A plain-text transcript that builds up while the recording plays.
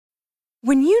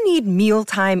When you need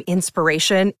mealtime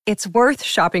inspiration, it's worth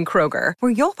shopping Kroger,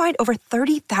 where you'll find over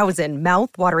 30,000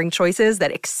 mouth-watering choices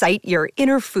that excite your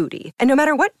inner foodie. And no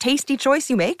matter what tasty choice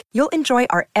you make, you'll enjoy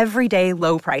our everyday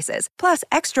low prices, plus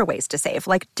extra ways to save,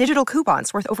 like digital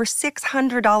coupons worth over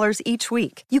 $600 each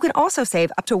week. You can also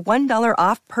save up to $1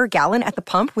 off per gallon at the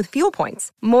pump with fuel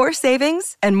points. More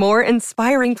savings and more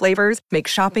inspiring flavors make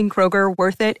shopping Kroger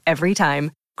worth it every time.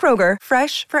 Kroger,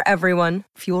 fresh for everyone.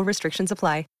 Fuel restrictions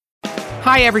apply.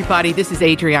 Hi, everybody. This is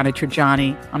Adriana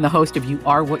Trajani. I'm the host of You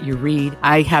Are What You Read.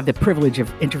 I have the privilege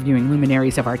of interviewing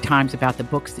luminaries of our times about the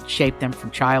books that shaped them from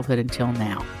childhood until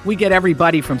now. We get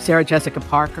everybody from Sarah Jessica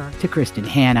Parker to Kristen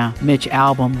Hanna, Mitch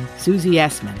Albom, Susie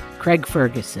Essman, Craig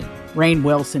Ferguson, Rainn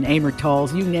Wilson, Amor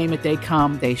Tolls, you name it, they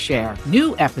come, they share.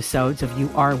 New episodes of You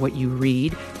Are What You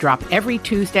Read drop every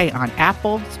Tuesday on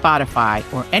Apple, Spotify,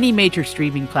 or any major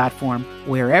streaming platform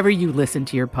wherever you listen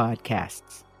to your podcasts.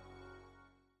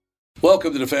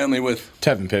 Welcome to the family with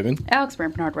Tevin Pittman, Alex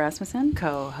Brant-Bernard Rasmussen,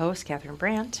 co-host Catherine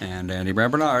Brandt, and Andy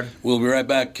Brant-Bernard. We'll be right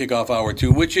back, kick off Hour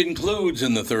 2, which includes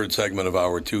in the third segment of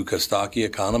Hour 2, Kostaki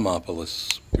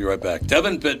Economopoulos. Be right back.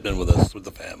 Tevin Pittman with us, with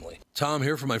the family. Tom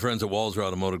here from my friends at Walser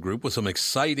Automotive Group with some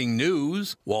exciting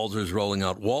news. Walser's rolling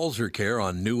out Walser Care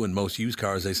on new and most used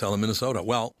cars they sell in Minnesota.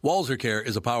 Well, Walser Care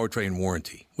is a powertrain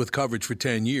warranty with coverage for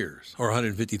 10 years or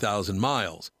 150,000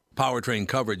 miles. Powertrain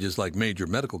coverage is like major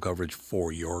medical coverage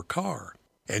for your car.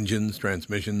 Engines,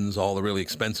 transmissions, all the really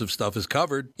expensive stuff is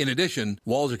covered. In addition,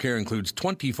 Walser Care includes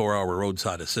 24-hour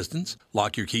roadside assistance.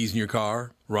 Lock your keys in your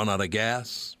car, run out of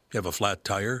gas, you have a flat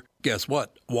tire. Guess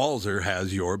what? Walser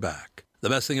has your back. The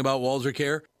best thing about Walser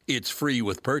Care, it's free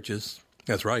with purchase.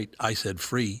 That's right, I said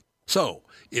free. So,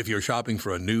 if you're shopping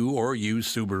for a new or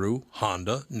used Subaru,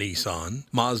 Honda, Nissan,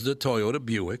 Mazda, Toyota,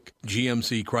 Buick,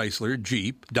 GMC, Chrysler,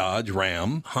 Jeep, Dodge,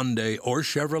 Ram, Hyundai, or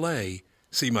Chevrolet,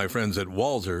 see my friends at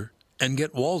Walser and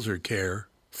get Walser Care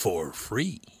for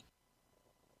free.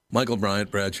 Michael Bryant,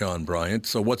 Bradshaw and Bryant.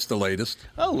 So what's the latest?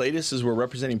 Well, the latest is we're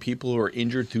representing people who are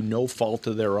injured through no fault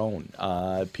of their own.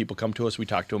 People come to us. We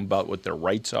talk to them about what their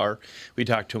rights are. We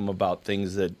talk to them about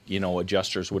things that,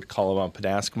 adjusters would call them up and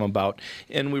ask them about.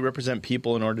 And we represent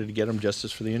people in order to get them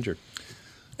justice for the injured.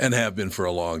 And have been for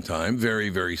a long time. Very,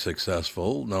 very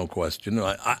successful, no question.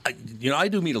 I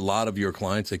do meet a lot of your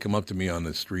clients. They come up to me on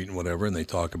the street and whatever, and they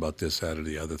talk about this, that, or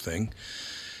the other thing.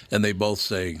 And they both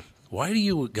say, why do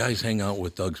you guys hang out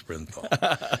with Doug Sprinthal?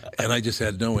 And I just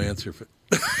had no answer for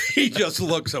He just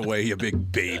looks away, you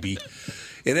big baby.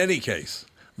 In any case,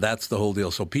 that's the whole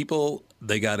deal. So people,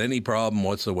 they got any problem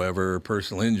whatsoever,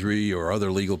 personal injury or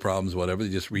other legal problems, whatever, they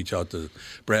just reach out to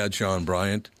Bradshaw and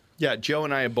Bryant. Yeah, Joe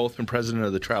and I have both been president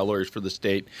of the trial lawyers for the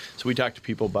state, so we talk to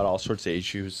people about all sorts of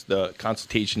issues. The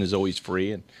consultation is always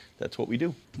free, and that's what we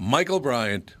do. Michael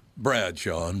Bryant,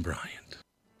 Bradshaw and Bryant.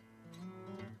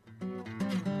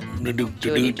 I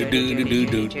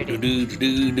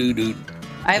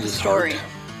have a story.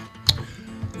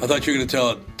 I thought you were going to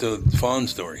tell the Fawn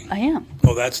story. I am.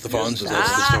 Oh, that's the Fawn story.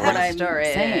 That's the story. What I'm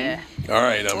saying. All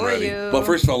right, I'm ready. Well,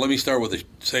 first of all, let me start with the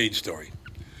Sage story.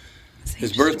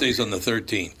 His birthday's on the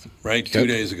 13th, right? Yep. 2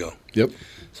 days ago. Yep.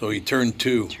 So he turned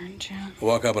 2. I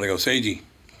walk up and I go, Sagey,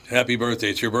 happy birthday.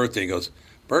 It's your birthday. He goes,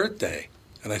 birthday?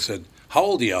 And I said, how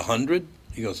old are you, 100?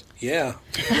 He goes, yeah.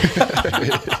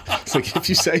 It's like, if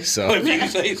you say so. If you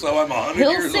say so, I'm 100 years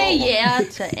old. He'll say yeah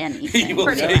to anything. He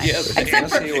will say yes.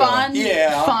 Except for Fawn.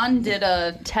 Yeah. Fawn did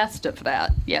a test of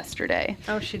that yesterday.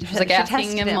 Oh, she did. She was like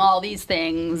asking him all these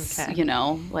things,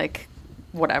 like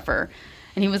whatever.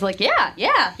 And he was like, yeah.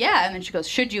 And then she goes,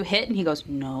 should you hit? And he goes,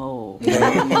 no.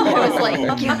 I was like,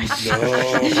 gosh. No.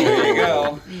 There you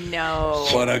go. No.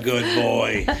 What a good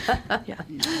boy. Yeah,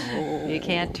 no. You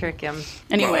can't trick him.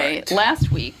 Anyway, Right. Last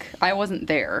week, I wasn't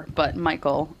there, but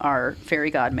Michael, our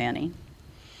fairy god Manny,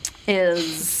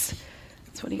 that's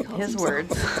what he calls his himself.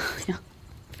 words. Yeah,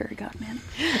 fairy god Manny.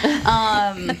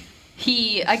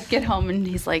 I get home and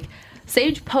he's like,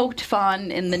 Sage poked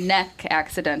Fawn in the neck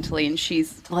accidentally, and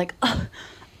she's like,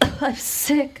 I'm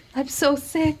sick. I'm so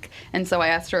sick. And so I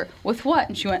asked her, with what?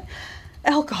 And she went,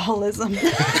 alcoholism.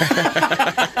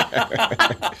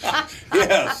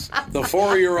 Yes, the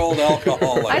 4-year-old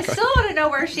alcoholic. I still want to know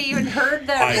where she even heard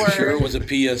that word. I'm sure it was a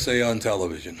PSA on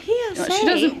television. PSA? She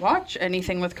doesn't watch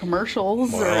anything with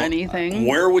commercials or anything.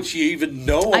 Where would she even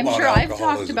know I'm about sure alcoholism?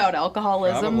 I've talked about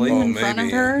alcoholism Probably. in front of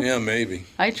her. Yeah, maybe.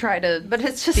 I try to But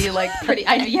it's just be like pretty.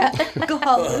 I know, yeah.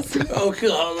 Alcoholism.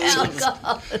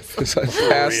 Alcoholism. It's like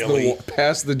Really?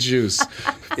 pass the juice.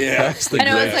 Yeah. Pass the I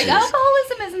know it's grape like juice.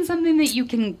 alcoholism isn't something that you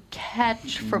can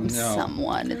catch from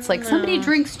someone. It's like somebody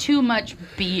drinks too much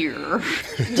beer.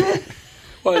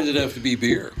 Why does it have to be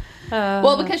beer?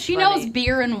 Well, because she knows funny.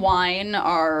 beer and wine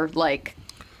are like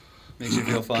Makes you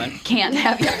feel fine. can't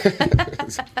have.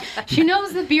 She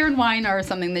knows that beer and wine are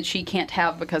something that she can't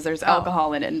have because there's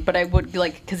alcohol in it. But I would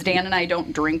like because Dan and I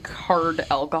don't drink hard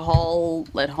alcohol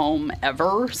at home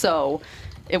ever, so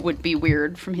it would be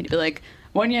weird for me to be like,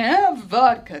 when you have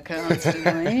vodka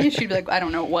constantly, she'd be like, I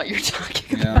don't know what you're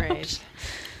talking about. Right.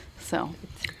 So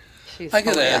She's I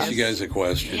got to hilarious. ask you guys a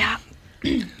question. yeah.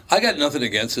 I got nothing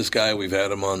against this guy. We've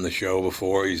had him on the show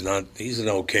before. He's an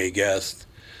okay guest.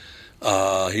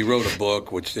 He wrote a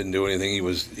book which didn't do anything. He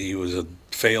was a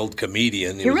failed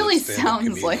comedian. He was a really stand-up sounds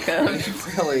comedian. like a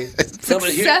Really?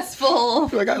 successful,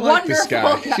 Like, I like this guy.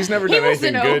 wonderful- He's never done he was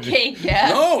anything an good. okay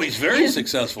guest. No, he's very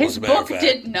successful, His as a matter of book fact.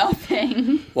 did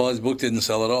nothing. Well, his book didn't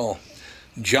sell at all.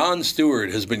 Jon Stewart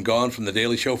has been gone from The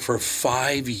Daily Show for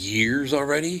 5 years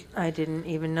already. I didn't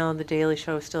even know the Daily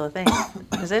Show was still a thing.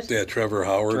 Is it? Yeah, Trevor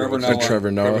Howard. Trevor what's Noah. his-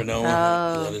 Trevor Noah. Trevor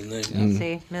Noah. Oh. Is that his name?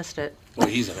 See, missed it. Well,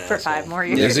 he's an For asshole. 5 more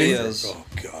years. Yes, he he? is. Oh,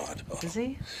 God. Oh, Is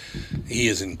he? he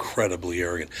is incredibly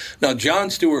arrogant. Now, Jon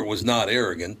Stewart was not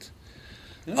arrogant.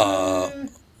 Do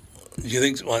you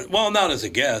think so? Well, not as a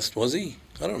guest, was he?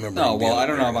 I don't remember. No, him being well, I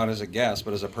don't know arrogant. about as a guest,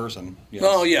 but as a person. Yes.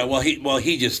 Oh yeah,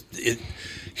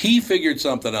 he figured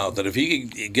something out that if he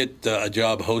could get a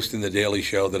job hosting the Daily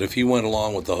Show, that if he went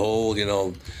along with the whole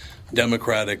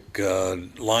Democratic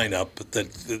lineup,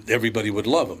 that everybody would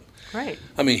love him. Right.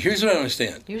 I mean, here's what I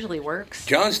understand. Usually works.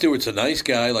 Jon Stewart's a nice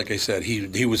guy. Like I said,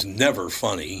 he was never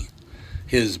funny.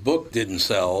 His book didn't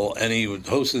sell, and he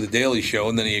hosted the Daily Show,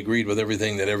 and then he agreed with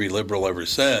everything that every liberal ever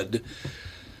said.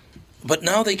 But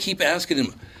now they keep asking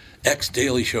him,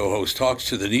 ex-Daily Show host talks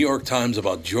to the New York Times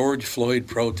about George Floyd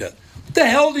protest. What the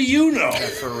hell do you know?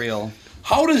 For real.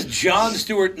 How does Jon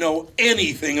Stewart know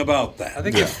anything about that? I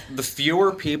think if the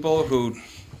fewer people who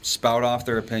spout off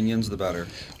their opinions, the better.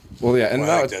 Well, yeah, and Well,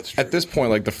 I now think that's true. at this point,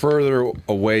 like the further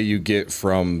away you get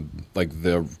from like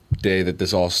the day that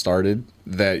this all started,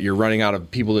 that you're running out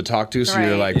of people to talk to. So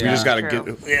you're Right. like, we Yeah. just got to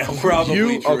True. get Yeah, probably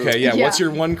you. true. Okay, yeah. Yeah. What's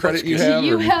your one credit you Do have? Do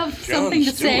you or- have Jon something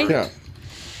to say? Stewart. Yeah.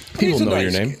 People He's a know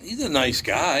your nice- name. He's a nice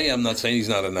guy. I'm not saying he's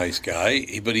not a nice guy,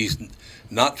 but he's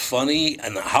not funny.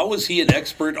 And how is he an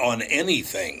expert on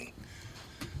anything?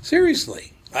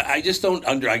 Seriously, I just don't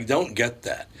I don't get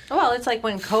that. Well, it's like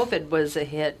when COVID was a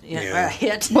hit. Yeah. A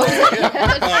hit. Hit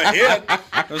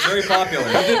It was very popular.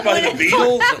 by the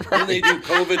Beatles when they do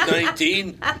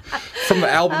COVID-19. From the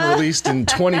album released in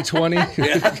 2020. Yeah,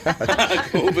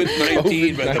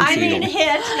 COVID-19. by the I mean, Beatles.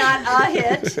 hit, not a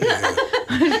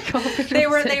hit.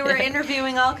 They were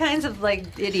interviewing all kinds of like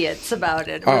idiots about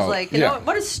it. It was Oh, like, yeah.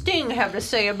 what does Sting have to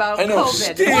say about I know,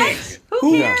 COVID? Sting. What?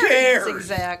 Who cares? cares?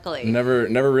 Exactly.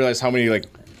 Never realized how many like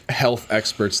health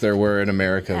experts there were in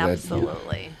America.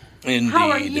 Absolutely. Indeed. How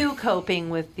are you coping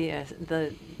with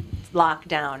the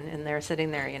lockdown? And they're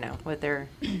sitting there, with their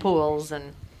pools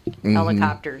and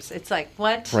helicopters. It's like,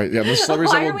 what? That right? Yeah, the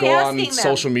celebrities Why that are will we go asking on them?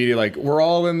 social media like, we're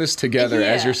all in this together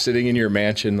as Yeah. you're sitting in your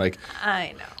mansion. Like,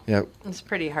 I know. yeah, It's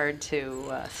pretty hard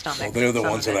to stomach. Well, they're the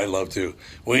some ones of that I it. love too.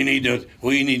 We need to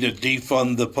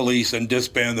defund the police and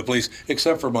disband the police,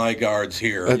 except for my guards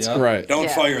here. that's Yeah. right. Don't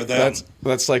Yeah. fire them.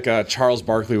 That's like Charles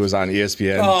Barkley was on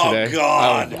ESPN Oh, today.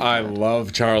 God. I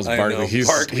love Charles I Barkley. know.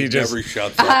 Barkley he just never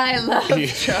shuts up. I love he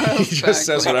Charles just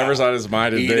says Barkley. whatever's on his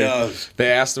mind. And He does. They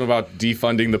asked him about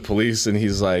defunding the police, and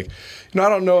he's like, I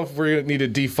don't know if we're going to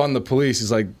need to defund the police.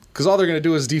 He's like, because all they're going to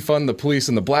do is defund the police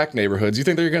in the black neighborhoods. You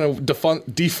think they're going to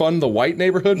defund the white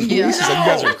neighborhood police? Yeah. He's like, you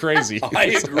guys are crazy. I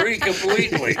agree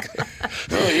completely.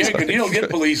 You don't get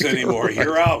police anymore.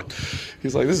 You're out.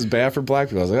 He's like, this is bad for black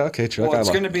people. I was like, okay, Chuck. Well, it's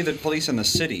I going to be the police in the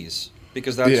cities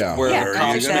because that's Yeah. where Yeah, the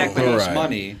cops exactly. make the most Right.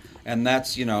 money. And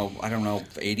that's, I don't know,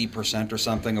 80% or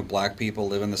something of black people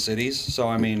live in the cities. So,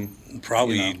 I mean,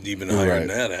 Probably even higher Right. than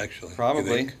that, actually. You probably.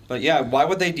 think? But yeah, why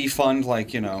would they defund,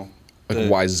 like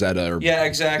YZETA or Yeah,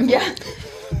 exactly. Yeah.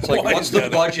 It's like, what's the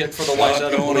Wayzata. budget for the Lot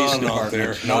Wayzata going Police on out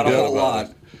there. Department? No Not a doubt whole about lot.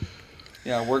 it.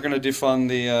 Yeah, we're going to defund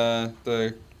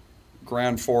the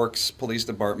Grand Forks Police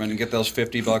Department and get those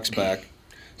 $50 back.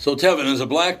 So, Tevin, as a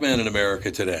black man in America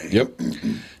today, Yep.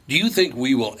 do you think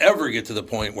we will ever get to the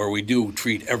point where we do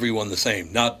treat everyone the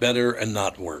same, not better and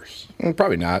not worse?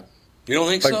 Probably not. You don't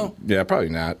think Like, so? Yeah, probably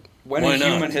not. When Why in not?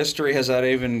 human history has that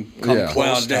even come Yeah. close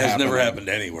Well, to that has never happening? happened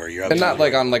anywhere. You're And not absolutely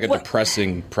like right. on like a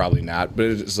depressing, probably not, but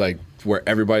it's like where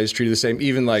everybody's treated the same.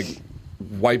 Even like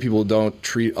white people don't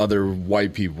treat other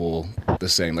white people the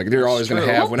same. Like they're always going to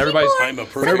true. have Well, when everybody's I'm a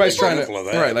perfect when everybody's trying example of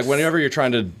to that. right, like whenever you're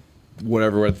trying to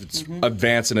whatever, whether it's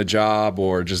advance in a job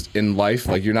or just in life,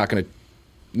 like you're not going to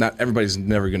not everybody's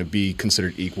never going to be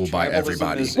considered equal by Tribalism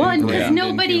everybody. is Well, and ingrained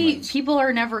because in humans. people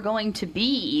are never going to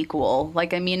be equal.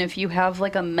 Like, I mean, if you have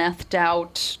like a methed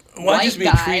out Well, I white just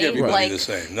mean guy, treat everybody like, the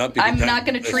same. Not because I'm not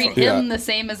going to treat Yeah. him the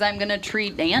same as I'm going to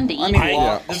treat Andy. I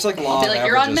mean, it's like law I'll be of like,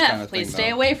 you're on averages meth. kind of Please thing, stay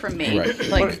though. away from me. Right. But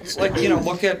Like, it's like,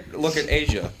 look at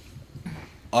Asia.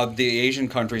 The Asian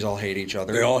countries all hate each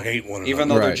other. They all hate one another. Even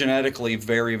though they're Right. genetically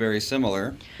very, very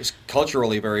similar, just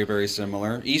culturally very, very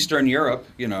similar. Eastern Europe,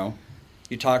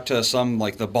 you talk to some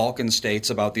like the Balkan states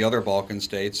about the other Balkan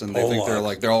states, and they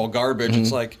think they're all garbage.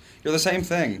 It's like you're the same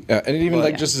thing. Yeah, and even But-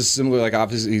 like just as similar, like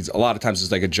obviously, a lot of times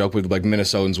it's like a joke with like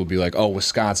Minnesotans will be like, "Oh,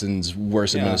 Wisconsin's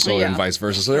worse than Yeah. Minnesota," Yeah. and vice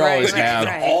versa. So they Right, always right, have,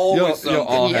 right. Always you'll something.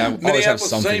 all Yeah. have always have Minneapolis,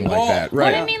 something St. like Paul. that, but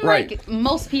right? I mean, right. like,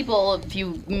 most people, if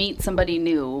you meet somebody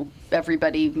new,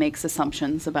 everybody makes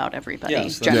assumptions about everybody,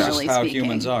 Yes, that's generally just how speaking.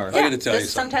 humans are. I got to tell you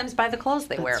Just something. sometimes by the clothes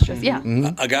they wear. It's just, yeah.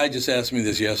 A guy just asked me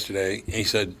this yesterday. He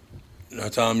said,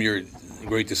 Tom, you're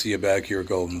great to see you back here at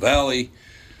Golden Valley.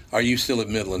 Are you still at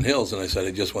Midland Hills? And I said,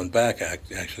 I just went back,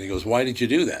 actually. He goes, why did you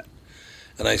do that?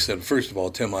 And I said, first of all,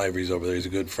 Tim Ivory's over there. He's a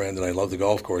good friend, and I love the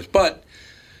golf course. But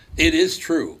it is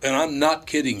true, and I'm not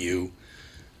kidding you.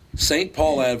 St.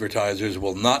 Paul advertisers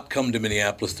will not come to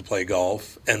Minneapolis to play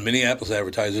golf, and Minneapolis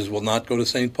advertisers will not go to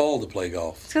St. Paul to play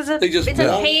golf. Because They just it's a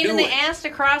won't pain in do the it. ass to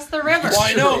cross the river. Well,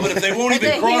 I know, but if they won't It's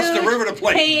even a cross the huge river to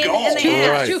play pain in golf, the ass.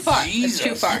 Right. It's too far. Jesus. It's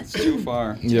too far. It's too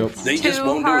far. Yep. They just Too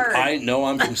won't hard. do it. I know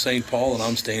I'm from St. Paul, and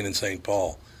I'm staying in St.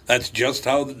 Paul. That's just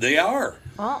how they are.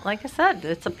 Well, like I said,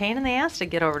 it's a pain in the ass to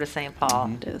get over to St.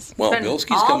 Paul. It is. Well, Been-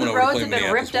 Bilski's all coming the over to roads play have been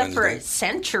Minneapolis ripped up for Wednesday.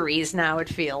 centuries now. It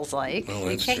feels like Oh, you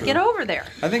that's can't true. get over there.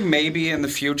 I think maybe in the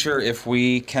future, if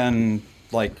we can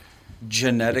like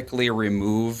genetically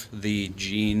remove the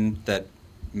gene that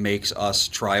makes us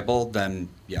tribal, then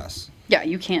yes. Yeah,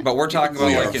 you can't. But we're talking about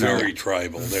We are like very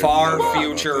tribal. There's far no doubt about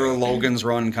future that. Logan's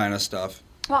Run kind of stuff.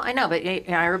 Well, I know, but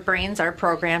our brains are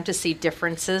programmed to see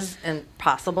differences and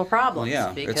possible problems. Well,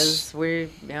 yeah, because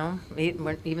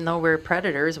even though we're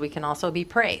predators, we can also be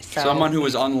prey. So Someone who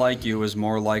is unlike you is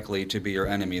more likely to be your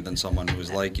enemy than someone who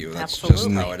is like you. That's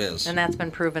absolutely. just how it is. And that's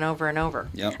been proven over and over.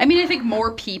 Yep. I mean, I think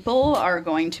more people are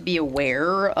going to be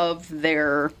aware of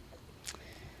their,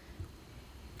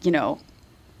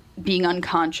 being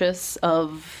unconscious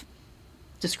of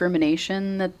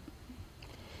discrimination that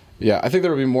Yeah, I think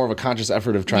there will be more of a conscious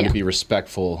effort of trying Yeah. to be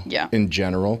respectful Yeah. in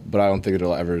general, but I don't think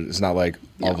it'll ever. It's not like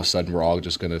all of No. a sudden we're all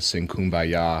just gonna sing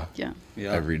 "Kumbaya" Yeah.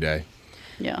 every day.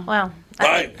 Yeah. Well,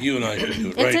 You and I should do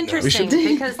it it's right interesting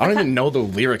We because I don't even know the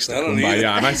lyrics to I don't either.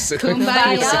 "Kumbaya." And I sit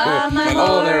Kumbaya, my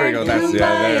Oh, there we go. That's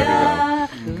yeah.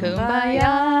 There we go.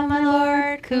 Kumbaya, my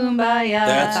lord, kumbaya.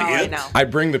 That's Oh, I it. know. I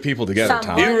bring the people together,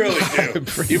 Tom. You really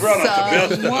do. You brought out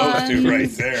the best of those two right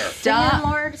there. Singing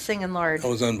Lord, singing Lord, That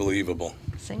was unbelievable.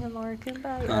 singing Lord,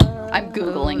 kumbaya. I'm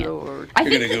Googling Lord. it. I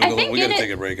You're think, gonna I Google it. think We in gotta it,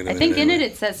 take a break in a I minute think in anyway.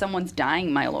 it soys someone's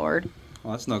dying, my lord.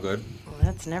 Well, that's no good. Well,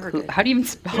 that's never good. How do you even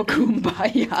spell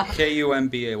kumbaya?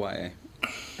 Kumbaya.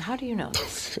 How do you know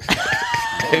this?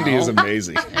 Indy is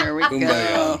amazing. There we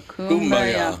Kumbaya. go.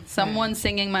 Kumbaya. Someone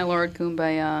singing my lord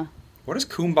kumbaya. What does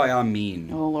kumbaya mean?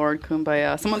 Oh Lord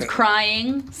kumbaya. Someone's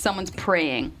crying, someone's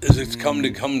praying. Is it come?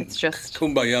 It's just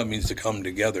Kumbaya means to come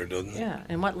together, doesn't it? Yeah,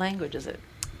 and what language is it?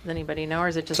 Does anybody know, or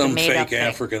is it just Some a made-up fake thing?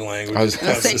 African language. I was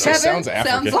That's- gonna say, Kevin, sounds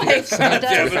African. sounds like- It does sound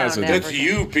It's African.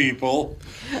 you people.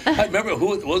 I remember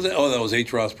who was it? Oh, that was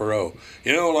H. Ross Perot.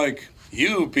 Like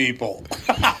you people.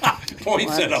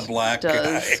 Points at a black guy.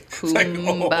 does It's like, oh,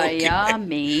 kumbaya okay.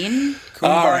 mean?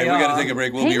 All right, we Kumbaya. got to take a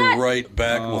break. We'll be Hang on. right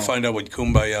back. We'll find out what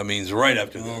kumbaya means right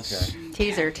after this.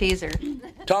 Teaser.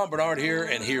 Tom Bernard here,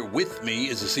 and here with me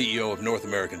is the CEO of North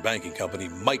American Banking Company,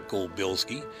 Michael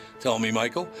Bilski. Tell me,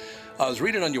 Michael, I was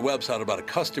reading on your website about a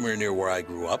customer near where I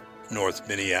grew up, North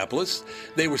Minneapolis.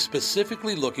 They were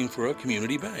specifically looking for a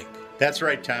community bank. That's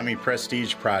right, Tommy,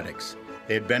 Prestige Products.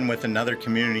 They had been with another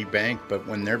community bank, but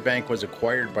when their bank was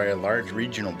acquired by a large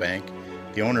regional bank,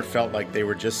 the owner felt like they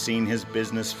were just seeing his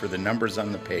business for the numbers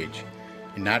on the page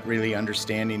and not really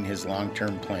understanding his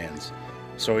long-term plans.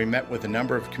 So he met with a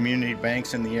number of community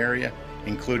banks in the area,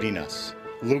 including us.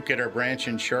 Luke at our branch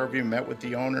in Shoreview met with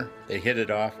the owner, they hit it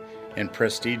off, and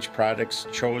Prestige Products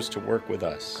chose to work with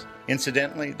us.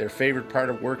 Incidentally, their favorite part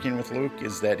of working with Luke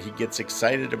is that he gets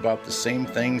excited about the same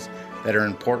things that are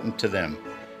important to them.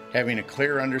 Having a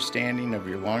clear understanding of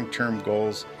your long-term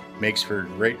goals makes for a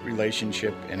great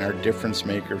relationship and our difference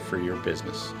maker for your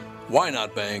business. Why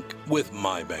not bank with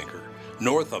my banker?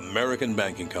 North American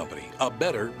Banking Company, a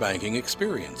better banking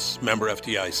experience. Member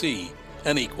FDIC,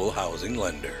 an equal housing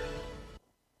lender.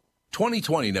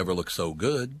 2020 never looked so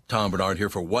good. Tom Bernard here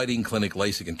for Whiting Clinic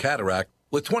LASIK and Cataract.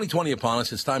 With 2020 upon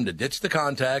us, it's time to ditch the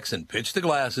contacts and pitch the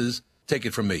glasses. Take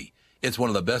it from me. It's one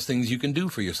of the best things you can do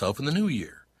for yourself in the new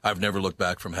year. I've never looked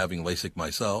back from having LASIK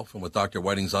myself, and with Dr.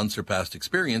 Whiting's unsurpassed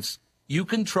experience, you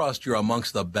can trust you're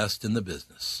amongst the best in the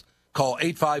business. Call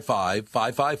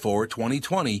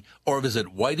 855-554-2020 or visit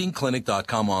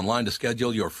whitingclinic.com online to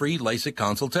schedule your free LASIK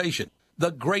consultation.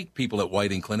 The great people at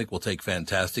Whiting Clinic will take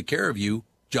fantastic care of you,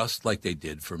 just like they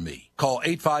did for me. Call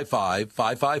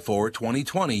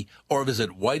 855-554-2020 or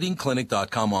visit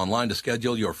whitingclinic.com online to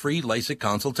schedule your free LASIK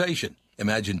consultation.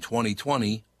 Imagine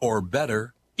 2020 or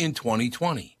better in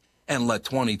 2020. And let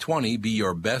 2020 be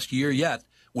your best year yet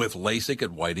with LASIK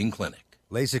at Whiting Clinic.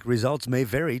 LASIK results may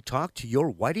vary. Talk to your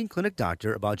Whiting Clinic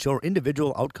doctor about your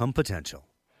individual outcome potential.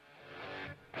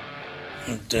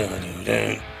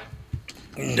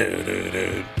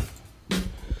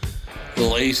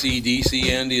 Little AC/DC,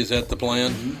 Andy, is that the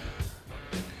plan?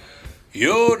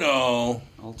 You know.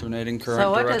 Alternating current,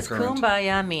 So what direct does current.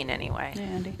 kumbaya mean anyway?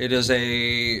 Andy. It is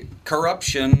a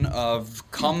corruption of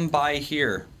come by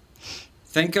here.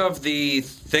 Think of the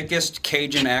thickest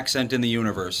Cajun accent in the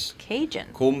universe. Cajun.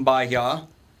 Kumbaya.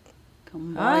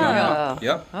 Oh.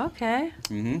 Yep. Okay.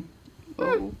 Mm-hmm.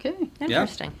 Okay.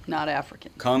 Interesting. Not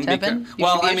African. Come Tevin, beca- you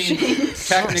well, should I be mean, ashamed.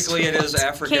 technically it is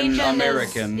African Cajun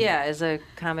American. is a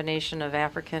combination of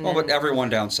African Well, and, but everyone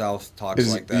down south talks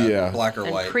Is- like that, yeah. black or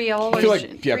and white. Creole. I feel is-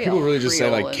 like, yeah, people really just say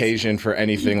Creole like is- Cajun for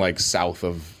anything like south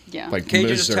of Yeah. like Cajun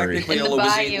is Missouri. technically In a the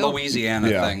bayou. Louisiana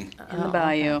Yeah. thing. In the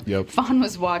bayou. Yep. Fawn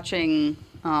was watching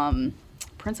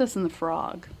Princess and the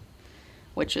Frog,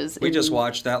 which is We in- just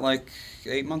watched that like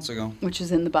 8 months ago. which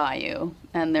is in the bayou,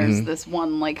 and there's Mm-hmm. this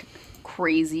one like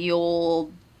crazy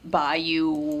old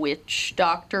bayou witch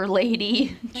doctor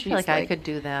lady. I feel like I could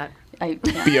do that. I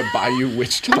Be a bayou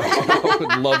witch doctor. I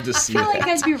would love to see feel like that.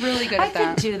 I'd be really good I at could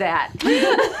that. do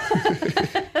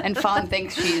that. And Fawn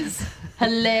thinks she's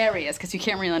hilarious because you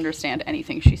can't really understand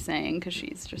anything she's saying because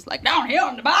she's just like down here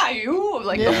on the bayou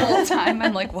like the whole time.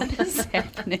 I'm like, what is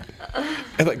happening?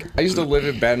 And, like, I used to live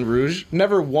in Baton Rouge.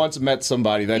 Never once met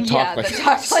somebody that talked like that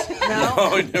talks like No,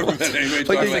 I never met anybody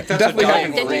talking like that's definitely a had-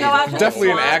 dying Did you breed. go out to the Definitely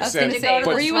an swamp? accent, I was gonna say,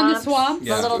 but- were you in the swamp?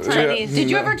 Yeah. The little tiny. Did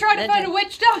you ever try to find a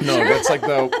witch doctor? No, that's like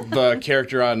the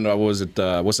character on what's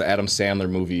the Adam Sandler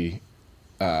movie,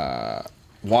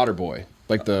 Waterboy.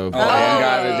 Like the blind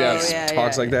guy that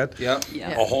talks like that. Yep.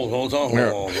 Yeah. Oh, hold on.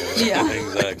 Yeah.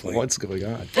 Exactly. What's going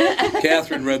on?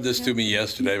 Catherine read this to me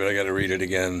yesterday, but I got to read it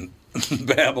again.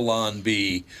 Babylon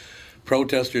B.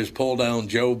 Protesters pull down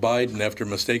Joe Biden after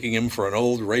mistaking him for an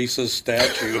old racist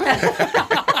statue.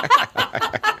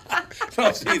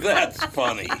 Oh, see, that's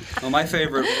funny. Well, my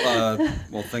favorite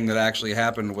thing that actually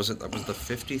happened was the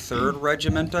 53rd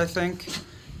Regiment, I think.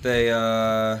 They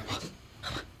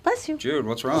Bless you. Jude,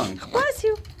 what's wrong? Bless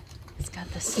you. He's got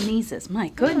the sneezes. My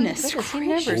goodness. Goodness, he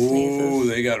never gracious. sneezes. Ooh,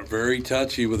 they got very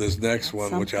touchy with this next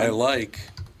one, which I something. like.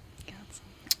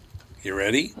 You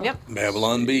ready? Yep.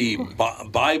 Babylon B.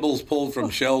 Bibles pulled from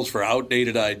shelves for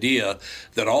outdated idea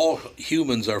that all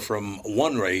humans are from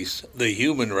one race, the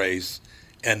human race,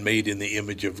 and made in the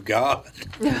image of God.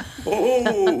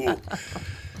 Oh.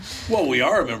 Well, we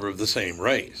are a member of the same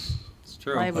race. It's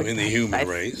true. Why I mean, the human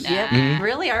race. Yep.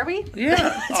 Really? Are we?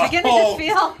 Yeah. It's beginning to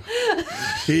feel.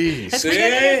 Jeez. It's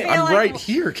beginning to feel I'm like, right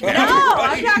here, Kat. No,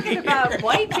 I'm talking about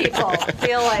white people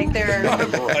feel like they're.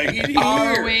 Right here.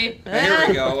 Are we? Here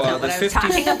we go. What I was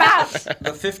talking about.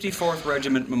 The 54th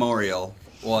Regiment Memorial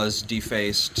was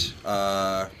defaced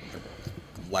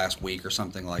last week or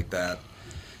something like that.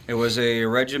 It was a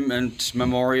regiment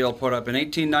memorial put up in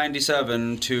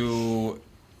 1897 to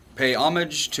pay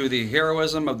homage to the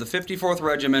heroism of the 54th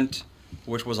Regiment,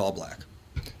 which was all black.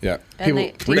 Yeah. And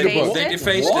People, they read a book. They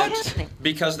defaced What? it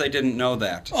because they didn't know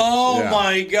that. Oh, Yeah.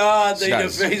 my God. They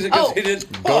Guys. defaced it because Oh. they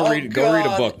didn't. Go Oh, read a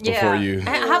God. book before you.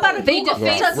 How about a They Google,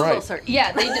 defaced- just a Google Right. search?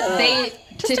 Yeah, they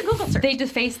Just a Google search. They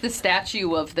defaced the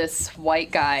statue of this white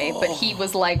guy, but he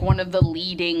was like one of the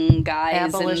leading guys in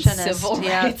Abolitionist. civil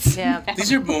Yeah, rights. yeah.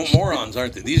 These are morons,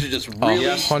 aren't they? These are just really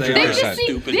yes, they stupid, are. They just seem,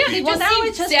 stupid yeah, they people. just Well, now seem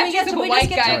it's just we statues get of to, a we white just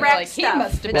get guy. to wreck Like, he stuff.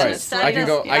 must have It's been. just- I can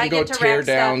go. I can go get to tear wreck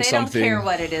down stuff. They something don't care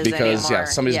what it is because anymore.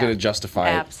 somebody's Yeah. going to justify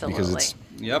it because Absolutely. it's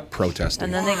Yep. protesting.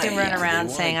 And then they can run Why? around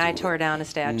They saying, wanna "I do it. tore down a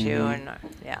statue," and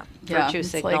Yeah, virtue it's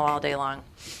signal like- all day long.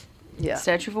 Yeah.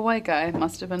 Statue of a white guy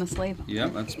must have been a slave.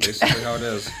 Yep, that's basically how it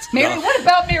is. Mary, what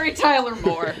about Mary Tyler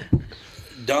Moore?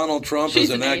 Donald Trump She's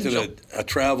has an enacted angel. a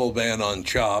travel ban on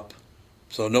CHOP,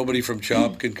 so nobody from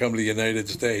CHOP can come to the United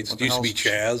States. It the used to be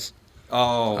hell's- Chaz.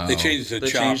 Oh. They changed it to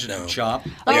They CHOP changed it now. to CHOP.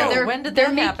 Oh, Yeah. when did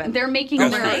that happen? They're making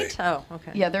That's their right. Oh,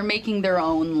 okay. they're making their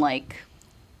own like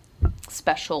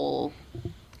special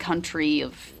country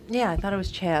of Yeah, I thought it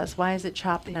was Chaz. Why is it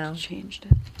chopped now? Changed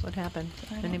it. What happened?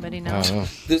 Anybody I know? don't know.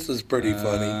 This is pretty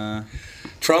funny.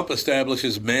 Trump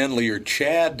establishes manlier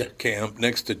Chad camp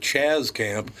next to Chaz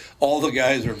camp. All the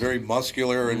guys are very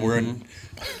muscular and wearing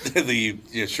the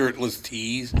shirtless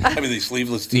tees. I mean, the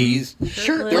sleeveless tees.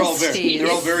 Shirtless They're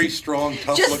all very strong,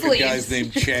 tough-looking guys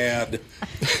named Chad.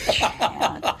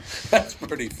 That's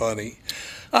pretty funny.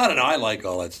 I don't know. I like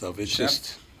all that stuff. It's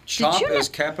just CHOP is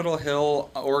Capitol Hill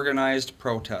Organized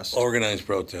Protest. Organized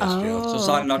protest, yeah. So it's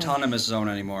not an autonomous zone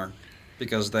anymore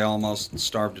because they almost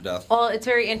starved to death. Well, it's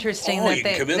very interesting that you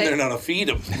can come in there and not feed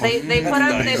them. They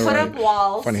put up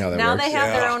walls. Funny how that now works. they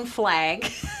have their own flag.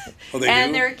 Oh, they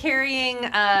and do? they're carrying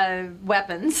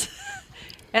weapons.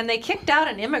 And they kicked out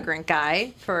an immigrant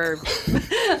guy for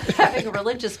having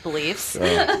religious beliefs.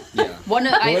 There's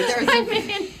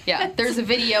a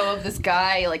video of this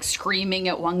guy like screaming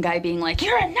at one guy, being like,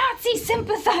 "You're a Nazi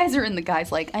sympathizer," and the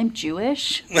guy's like, "I'm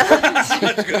Jewish."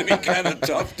 That's going to be kind of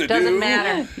tough to do. Doesn't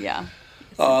matter. Yeah.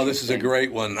 Oh, this is a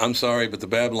great one. I'm sorry, but the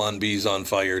Babylon Bee's on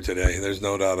fire today. There's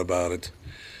no doubt about it.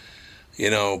 You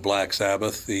know, Black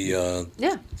Sabbath, what's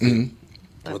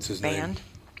his name?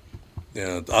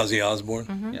 Yeah, Ozzy Osbourne.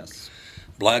 Mm-hmm. Yes.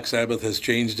 Black Sabbath has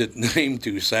changed its name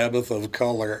to Sabbath of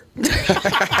Color.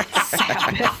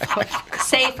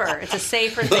 Safer. It's a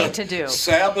safer thing to do.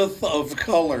 Sabbath of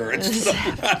Color instead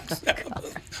of Black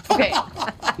Sabbath. Okay.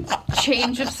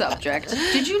 Change of subject.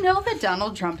 Did you know that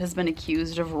Donald Trump has been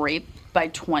accused of rape by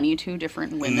 22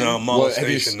 different women? No,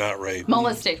 molestation, not rape.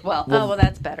 Molestation. Well,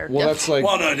 that's better. Well, that's like.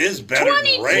 Well, no, it is better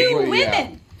than 22 rape.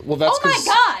 women. Yeah. Well, that's Oh my 'cause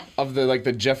God. of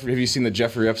the Jeffrey. Have you seen the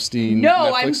Jeffrey Epstein? No,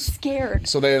 Netflix? I'm scared.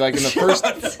 So they like in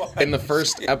the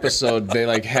first episode they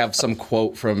like have some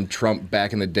quote from Trump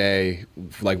back in the day,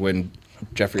 like when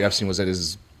Jeffrey Epstein was at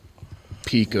his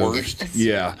peak of Worst.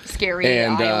 Scary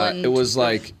and island. it was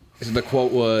like. The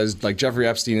quote was like Jeffrey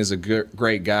Epstein is a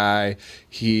great guy.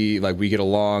 We get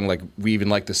along. Like we even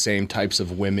like the same types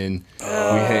of women. We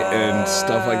hate and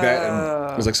stuff like that.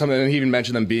 And it was like something. And he even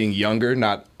mentioned them being younger,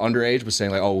 not underage, but saying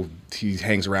like, oh, he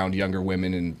hangs around younger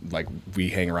women and like we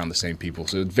hang around the same people.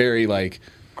 So it's very like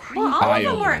Well, all of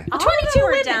them were, eye-opening. 22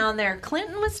 women down there.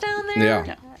 Clinton was down there.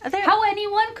 Yeah. How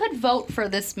anyone could vote for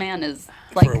this man is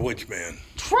like For which man?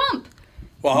 Trump.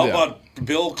 Well, how Yeah. about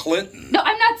Bill Clinton? No,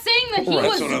 I'm not saying that he That's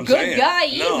was what a I'm good saying. guy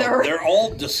No, either. they're all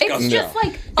disgusting. It's just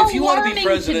like If you want to alarming be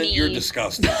president, me. you're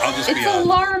disgusting. I'll just be It's honest.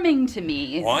 alarming to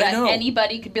me Well, I that know.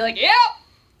 anybody could be like,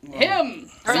 "Yep, him."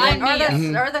 Sign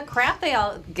me up. Or the crap they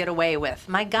all get away with.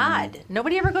 My God.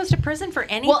 Nobody ever goes to prison for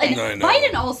anything. Well, and I know.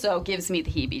 Biden also gives me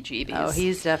the heebie-jeebies. Oh,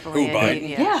 he's definitely Who, a Biden?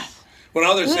 genius. Yeah. Well,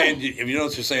 now they're saying, if you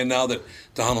notice, they're saying now that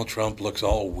Donald Trump looks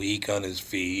all weak on his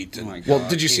feet. And Oh my God. Well,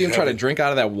 did you see him try to drink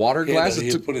out of that water glass? he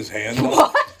It took, put his hand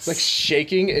up. it's like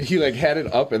shaking, and he like had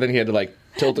it up, and then he had to like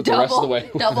tilt it the rest of the way.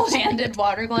 Double-handed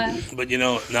water glass. But you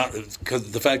know, not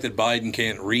because the fact that Biden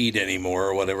can't read anymore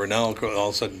or whatever. Now all of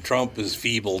a sudden Trump is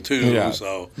feeble too. Yeah.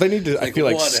 So They need to, I feel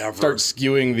like, whatever. start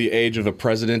skewing the age of a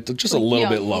president to just a little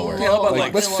bit lower. Yeah, how about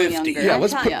like let's 50? Yeah,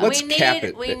 let's I'm put, telling let's cap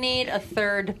it. We need a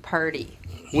third party.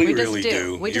 We just really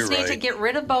do. We just You're need to right. get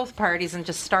rid of both parties and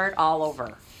just start all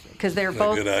over. Because they're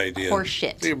both Good idea.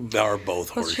 horseshit. They are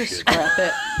both Let's just horseshit. scrap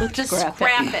it. Let's Just scrap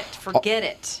scrap it. Forget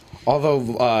it.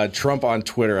 Although Trump on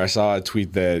Twitter, I saw a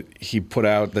tweet that he put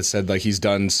out that said like he's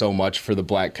done so much for the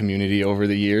black community over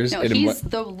the years. No, and he's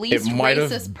the least it might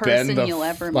have racist been person the you'll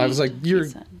ever I was meet, like, he you're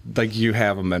said. like you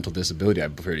have a mental disability.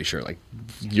 I'm pretty sure. Like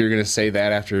you're gonna say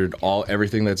that after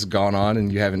everything that's gone on,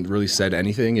 and you haven't really said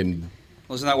anything. And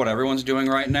Well, isn't that what everyone's doing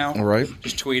right now? Right.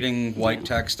 Just tweeting white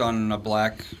text on a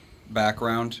black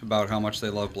background about how much they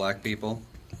love black people.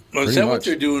 Well, is Pretty that what much.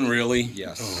 they're doing, really?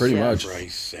 Yes. Oh, Pretty for much.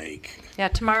 Christ's sake. Yeah,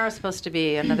 tomorrow's supposed to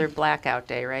be another blackout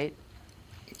day, right?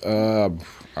 I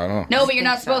don't know. No, but you're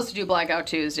not so. supposed to do Blackout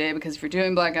Tuesday, because if you're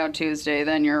doing Blackout Tuesday,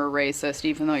 then you're a racist,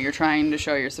 even though you're trying to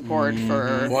show your support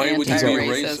for Why would you be a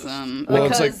anti-racism. Well,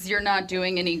 it's because like- you're not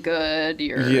doing any good.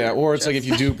 You're Yeah, or it's like if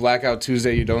just- you do Blackout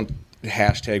Tuesday, you don't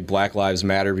hashtag Black Lives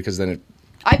Matter because then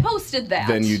I posted that.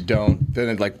 then you don't then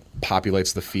it like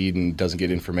populates the feed and doesn't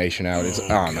get information out. It's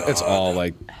I don't know. It's all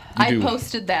like you I do.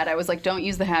 posted that. I was like, don't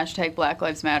use the hashtag Black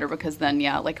Lives Matter, because then,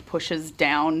 yeah, like pushes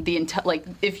down the like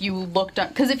if you looked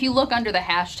because if you look under the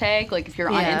hashtag, like if you're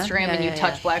on Yeah, Instagram yeah, and you yeah,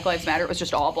 touch yeah. Black Lives Matter, it was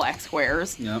just all black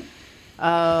squares. Yep.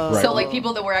 Oh. Right. So like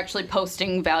people that were actually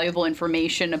posting valuable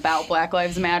information about Black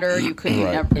Lives Matter, you couldn't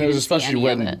Right. never. And it was see especially any of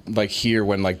when, it. like here,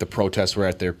 when like the protests were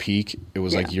at their peak, it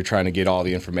was like Yeah. you're trying to get all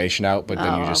the information out, but then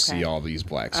Oh, you just okay. see all these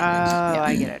black Oh, screens.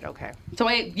 I get it. Okay. So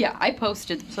I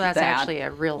posted So that's that. actually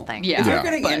a real thing. Yeah. If you're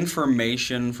getting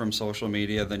information from social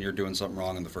media, then you're doing something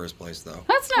wrong in the first place, though.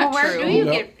 That's not Where true. do you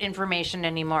get information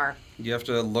anymore? You have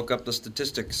to look up the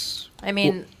statistics. I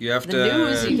mean, You have the to.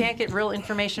 news, you can't get real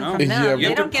information No. from them. Yeah, They you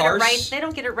have don't to get it right. parse- They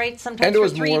don't get it right sometimes And it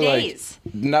was for 3 more days.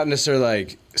 like not necessarily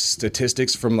like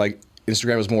statistics from like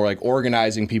Instagram. Was more like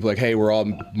organizing people. Like, hey, we're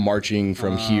all marching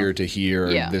from here to here.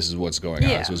 Yeah. This is what's going on.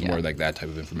 Yeah. So it was more like that type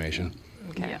of information.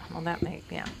 Okay. Well, that makes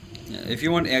If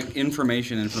you want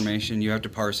information, you have to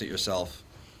parse it yourself.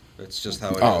 It's just how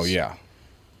it is. Oh yeah.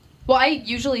 Well, I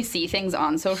usually see things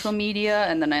on social media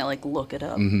and then I like look it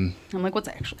up. Mm-hmm. I'm like, what's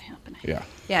actually happening? Yeah.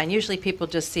 Yeah, and usually people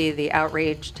just see the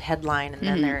outraged headline and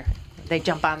then they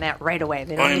jump on that right away.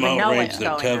 They don't I'm even know what's outraged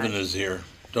that going Tevin on. is here.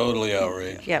 Totally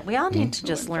outraged. Yeah, we all need to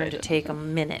just learn to excited. take a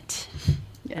minute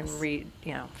and Yes. read,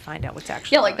 find out what's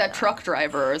actually Yeah, like going that on. truck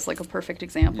driver is like a perfect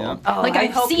example. Yeah. Oh, like I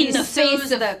I've hope seen he the face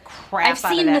sues of the crap I've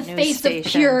out of seen that the news face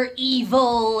station. of pure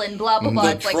evil and blah blah blah.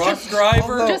 The It's like truck just,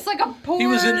 driver? just like a poor He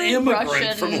was an immigrant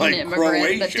Russian from, like,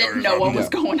 immigrant that Croatia didn't or know what something. was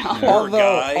going on. Poor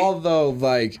guy. Although,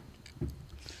 like,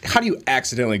 how do you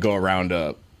accidentally go around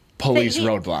a police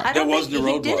roadblock? I don't That wasn't think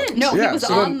a he roadblock. didn't. No, Yeah, he was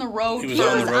so then- on the road. He was He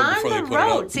on was the road on before the they put it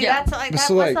road. up. See, Yeah. that's that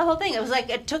So, was like- the whole thing. It was like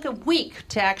it took a week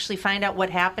to actually find out what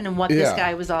happened and what this Yeah.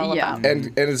 guy was all Yeah. about.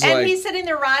 And it's And like he's sitting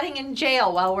there rotting in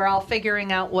jail while we're all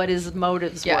figuring out what his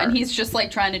motives Yeah, were. and he's just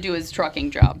like trying to do his trucking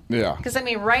job. yeah. Because I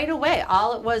mean, right away,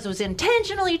 all it was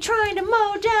intentionally trying to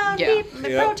mow down Yeah.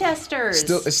 protesters.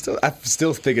 I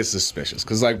still think it's suspicious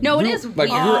because like No, it we, is like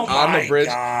weird. we were Oh on my the bridge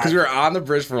God. because we were on the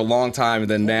bridge for a long time and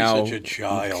then now such a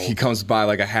child. he comes by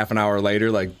like a half an hour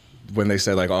later like when they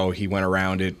said like oh he went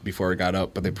around it before it got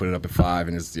up but they put it up at 5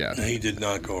 and it's He did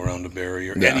not go around the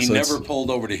barrier, Yeah, and he so it's- never pulled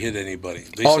over to hit anybody.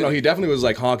 They oh said- no he definitely was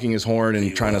like honking his horn and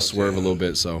He trying was, to swerve yeah. a little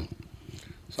bit so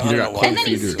I don't You know got why And then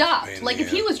he they do it. stopped. Pain Like in if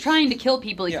the he ass. was trying to kill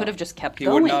people, he Yeah. could have just kept He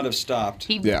going. would not have stopped.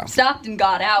 He Yeah. stopped and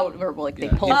got out, or like they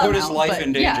pulled He him put his out, life but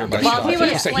in danger yeah. by well, if he would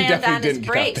have So he slammed definitely on his didn't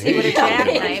get brakes, out he would have there.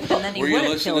 jackknifed and then he Were would you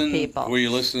have killed listening? people. Were you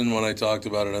listening when I talked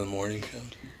about it on the morning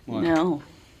show? No.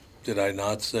 Did I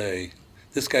not say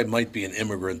this guy might be an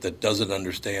immigrant that doesn't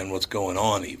understand what's going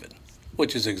on, even,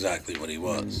 which is exactly what he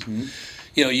was.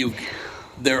 You know,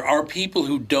 there are people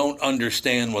who don't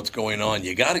understand what's going on.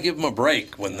 You got to give them a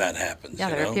break when that happens. Yeah,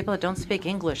 you there know? are people that don't speak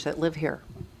English that live here.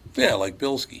 Yeah, like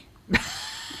Bilski.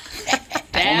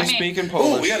 Only speaking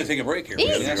Polish. Oh, we got to take a break here. We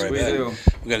gotta Yes, be right we back. do.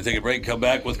 We got to take a break. Come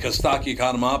back with Kostaki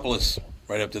Economopoulos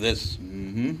right up to this.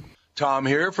 Tom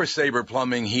here for Sabre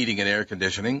Plumbing, Heating, and Air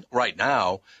Conditioning. Right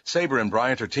now, Sabre and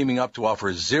Bryant are teaming up to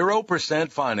offer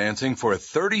 0% financing for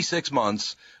 36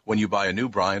 months when you buy a new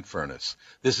Bryant furnace.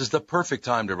 This is the perfect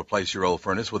time to replace your old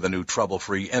furnace with a new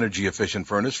trouble-free, energy-efficient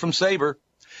furnace from Sabre.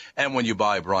 And when you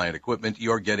buy Bryant equipment,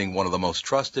 you're getting one of the most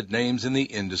trusted names in the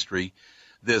industry.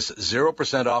 This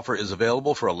 0% offer is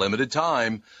available for a limited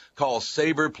time. Call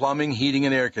Sabre Plumbing, Heating,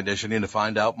 and Air Conditioning to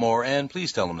find out more, and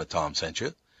please tell them that Tom sent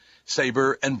you.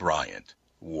 Sabre and Bryant,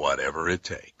 whatever it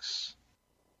takes.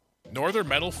 Northern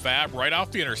Metal Fab, right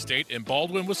off the interstate in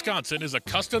Baldwin, Wisconsin, is a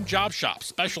custom job shop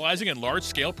specializing in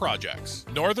large-scale projects.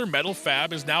 Northern Metal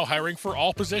Fab is now hiring for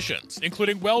all positions,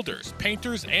 including welders,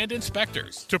 painters, and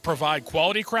inspectors, to provide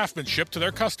quality craftsmanship to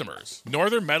their customers.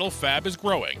 Northern Metal Fab is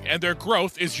growing, and their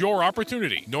growth is your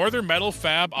opportunity. Northern Metal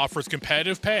Fab offers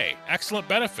competitive pay, excellent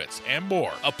benefits, and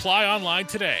more. Apply online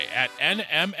today at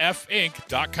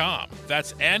nmfinc.com.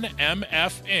 That's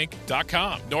nmfinc.com.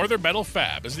 Northern Metal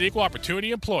Fab is an equal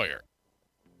opportunity employer.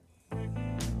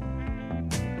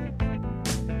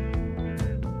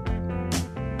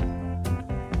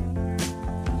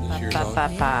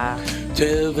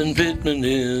 Tevin Pittman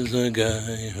is a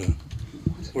guy who...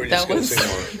 We're just That going to was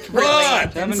sing more. really-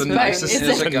 That's the It's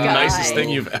nicest, a guy. nicest thing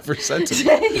you've ever said to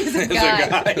me. He's a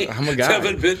guy. I'm a guy.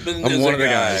 Tevin Pittman I'm is one a of the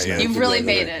guy. guys, man. You've really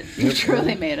made it. You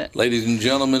truly made it. Ladies and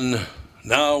gentlemen,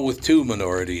 now with two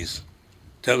minorities,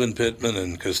 Tevin Pittman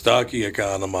and Kostaki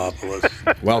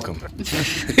Economopoulos. Welcome.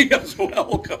 He goes,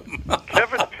 welcome.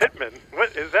 Kevin Pittman.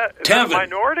 What is that? Is Kevin. that a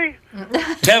minority?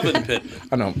 Tevin Pittman.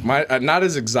 I know, not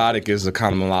as exotic as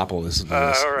Economopoulos.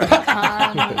 All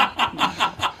right.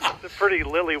 It's a pretty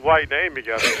lily white name you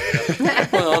got.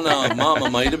 Well, no, Mama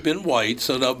might have been white,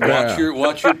 so now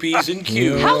watch your P's and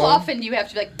Q's. How often do you have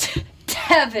to be like,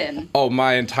 Tevin? Oh,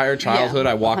 my entire childhood,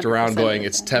 I walked around 100%. going,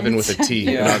 it's Tevin with a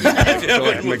T. Yeah. And I feel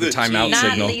like I make the With a timeout T. Not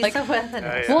signal. Lisa with an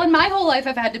Well, in my whole life,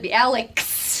 I've had to be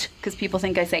Alex because people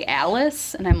think I say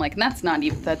Alice, and I'm like, that's not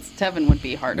even. That's Tevin would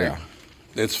be harder. Yeah.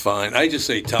 It's fine. I just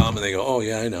say Tom, and they go, oh,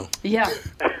 yeah, I know. Yeah.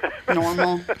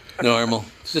 Normal. Normal.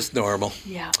 It's just normal.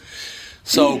 Yeah.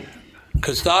 So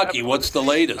Kostaki, what's the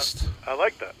latest? I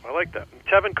like that.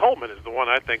 Tevin Coleman is the one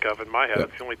I think of in my head.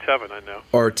 It's the only Tevin I know.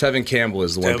 Or Tevin Campbell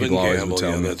is the one people always would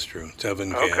tell me. That's true.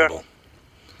 Tevin Campbell.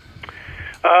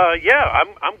 Yeah,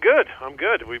 I'm good.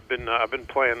 I've been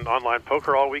playing online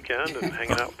poker all weekend and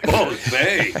hanging out with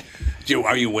the kids.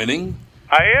 Are you winning?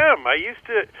 I am. I used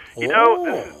to,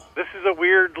 this is a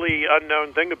weirdly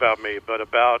unknown thing about me, but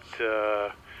about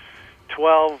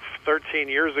 12, 13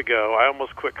 years ago, I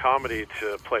almost quit comedy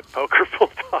to play poker full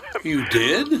time. You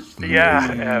did?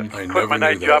 Yeah. I quit my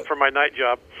night job for my night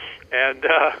job. And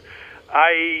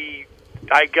I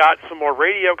got some more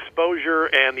radio exposure,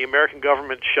 and the American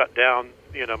government shut down,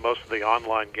 most of the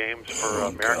online games for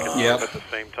Americans at the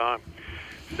same time.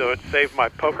 So it saved my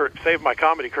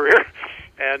comedy career.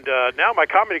 And now my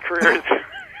comedy career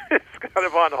is kind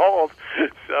of on hold,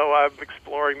 so I'm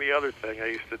exploring the other thing I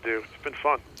used to do. It's been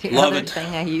fun. The other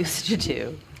thing I used to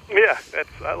do. Yeah,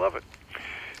 I love it.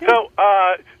 So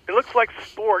it looks like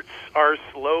sports are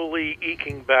slowly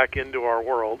eking back into our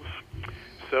worlds.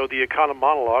 So the Econo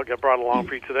Monologue I brought along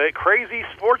for you today, crazy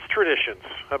sports traditions.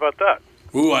 How about that?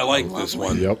 Ooh, I like this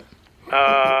one. Yep.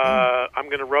 I'm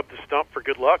going to rub the stump for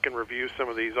good luck and review some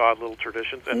of these odd little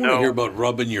traditions. And I hear about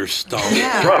rubbing your stump.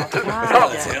 Rub the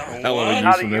stump.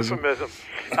 Not a euphemism.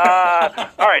 All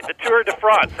right, the Tour de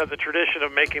France has a tradition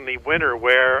of making the winner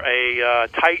wear a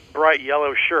tight, bright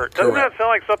yellow shirt. Doesn't that sound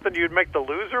like something you'd make the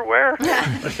loser wear?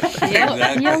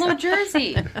 Yellow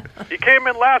jersey. You came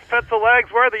in last, pencil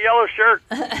legs, wear the yellow shirt.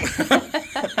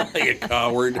 You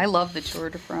coward. I love the Tour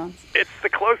de France. It's the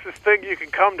closest thing you can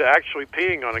come to actually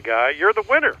peeing on a guy. You're the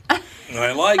winner.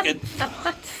 I like it.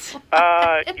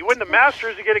 You win the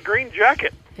Masters, you get a green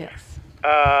jacket. Yes.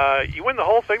 You win the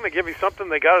whole thing, they give you something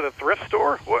they got at a thrift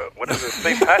store. What is it,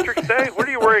 St. Patrick's Day? Where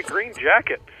do you wear a green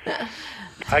jacket?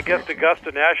 I guess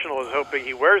Augusta National is hoping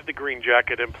he wears the green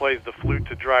jacket and plays the flute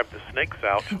to drive the snakes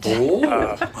out.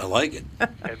 I like it.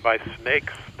 And by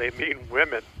snakes, they mean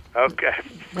women. Okay.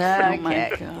 Oh,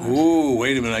 my God. Ooh,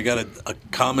 wait a minute. I got a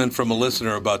comment from a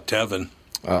listener about Tevin.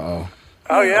 Uh-oh.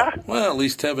 Oh, yeah? Well, at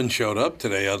least Tevin showed up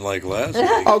today, unlike last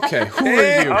week. Okay, who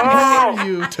are you? Who are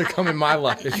you to come in my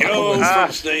life? Joe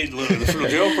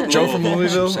from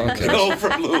Louisville. Okay. Joe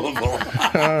from Louisville.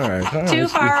 All right. Too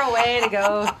far away to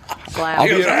go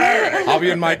slam. I'll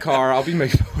be in my car. I'll be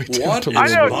making my way down to I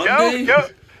Louisville. know,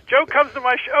 Joe comes to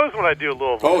my shows when I do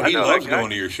Louisville. Oh, he loves going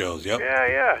to your shows, yep.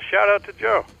 Yeah. Shout out to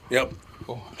Joe. Yep.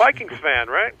 Vikings fan,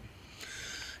 right?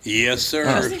 Yes, sir.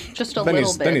 Just a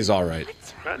little bit. Then he's all right.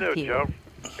 I know, Joe.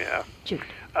 Yeah.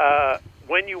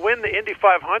 When you win the Indy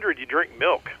 500, you drink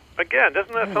milk. Again,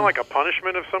 doesn't that sound like a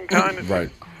punishment of some kind?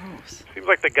 Right. Seems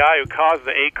like the guy who caused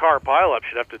the 8-car pileup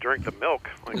should have to drink the milk.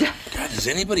 God, does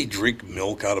anybody drink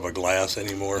milk out of a glass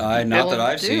anymore? Not that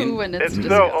I've seen. It's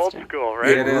so old school,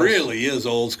 right? It really is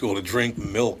old school to drink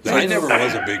milk. I never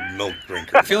was a big milk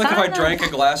drinker. I feel like if I drank a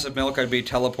glass of milk, I'd be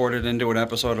teleported into an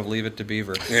episode of Leave It to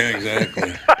Beaver. Yeah,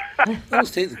 exactly. Those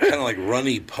taste kind of like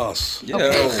runny pus.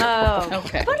 Yeah.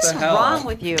 Okay. What is wrong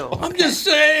with you? I'm just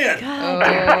saying.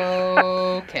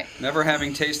 Okay. Never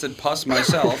having tasted pus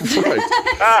myself.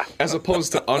 Right. As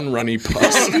opposed to unrunny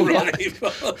pus. Runny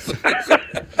pus.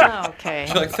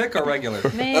 Okay. Like thick or regular?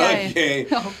 Okay.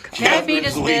 May I be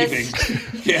dismissed?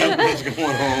 Catherine's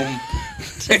going home.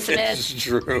 Dismissed. It's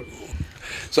true.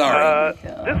 Sorry.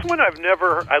 This one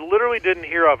I literally didn't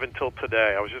hear of until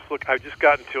today. I just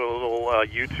got into a little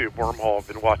YouTube wormhole. I've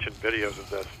been watching videos of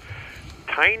this.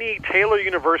 Tiny Taylor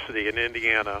University in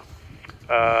Indiana.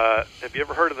 Have you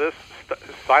ever heard of this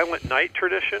Silent Night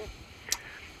tradition?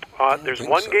 There's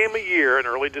one game a year in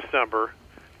early December.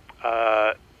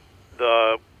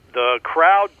 The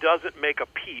crowd doesn't make a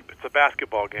peep. It's a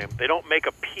basketball game. They don't make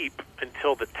a peep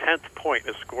until the 10th point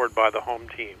is scored by the home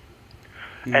team.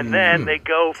 And then they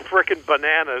go frickin'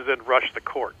 bananas and rush the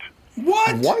court.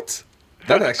 What?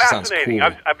 That actually sounds cool.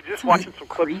 I've just watching some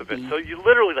clips of it. So you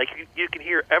literally, you can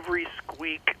hear every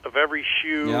squeak of every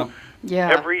shoe.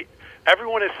 Yeah.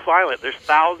 Everyone is silent. There's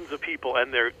thousands of people,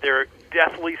 and they're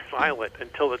deathly silent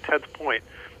until the 10th point.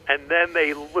 And then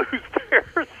they lose their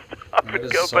stuff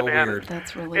and go bananas. Weird.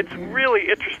 That's really It's really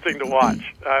interesting to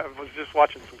watch. I was just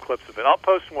watching some clips of it. I'll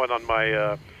post one on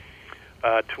my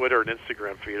Twitter and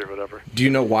Instagram feed or whatever. Do you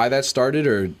know why that started,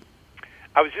 or?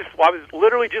 I was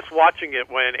literally just watching it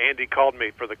when Andy called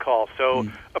me for the call. So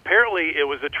apparently it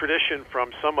was a tradition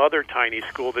from some other tiny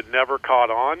school that never caught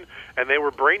on, and they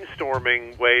were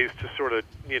brainstorming ways to sort of,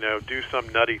 do some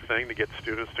nutty thing to get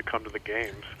students to come to the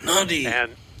games. Nutty.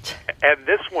 And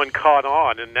this one caught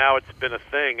on, and now it's been a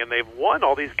thing, and they've won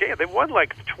all these games. They've won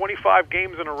like 25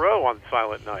 games in a row on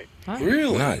Silent Night.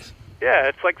 Really? Nice. Yeah,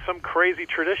 it's like some crazy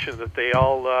tradition that they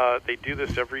do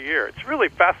this every year. It's really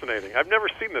fascinating. I've never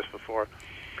seen this before.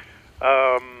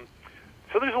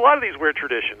 So there's a lot of these weird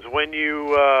traditions. When you,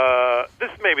 this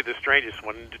may be the strangest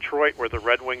one, in Detroit, where the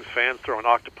Red Wings fans throw an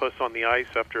octopus on the ice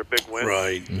after a big win.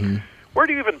 Right. Mm-hmm. Where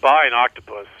do you even buy an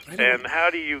octopus, and how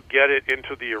do you get it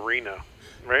into the arena?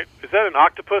 Right? Is that an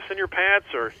octopus in your pants,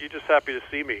 or are you just happy to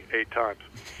see me 8 times?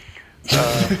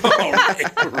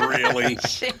 Really?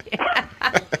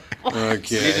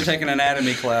 Okay. You need to take an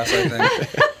anatomy class, I think.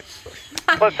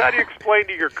 Plus, how do you explain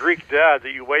to your Greek dad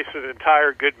that you wasted an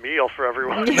entire good meal for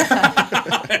everyone?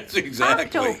 That's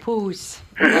exactly. Octopus.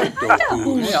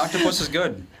 Yeah, octopus is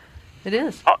good. It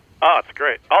is. Oh, it's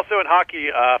great. Also in hockey,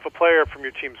 if a player from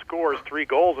your team scores 3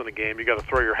 goals in a game, you got to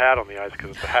throw your hat on the ice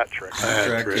because it's a hat trick.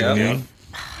 Hat trick, yeah.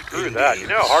 Screw that. You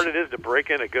know how hard it is to break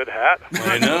in a good hat?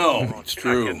 I know. It's You're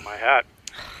not true. getting my hat.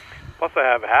 Plus, I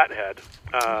have a hat head.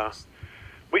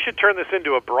 We should turn this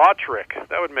into a bra trick.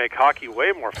 That would make hockey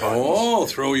way more fun. Oh,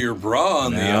 throw your bra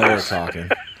on the Now we're ice. talking.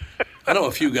 I know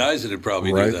a few guys that would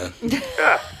probably do Right.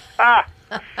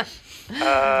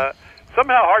 that.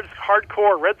 Somehow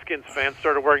hardcore Redskins fans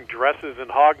started wearing dresses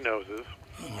and hog noses.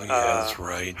 Oh, yeah, that's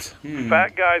right.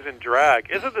 Fat guys in drag.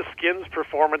 Isn't the Skins'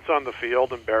 performance on the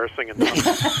field embarrassing enough?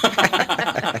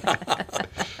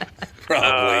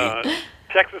 Probably.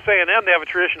 Texas A&M, they have a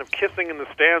tradition of kissing in the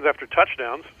stands after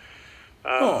touchdowns.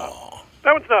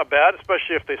 That one's not bad,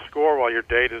 especially if they score while your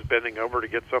date is bending over to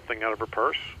get something out of her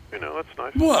purse. You know, that's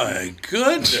nice. My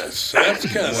goodness. That's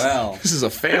kind of... Wow. This is a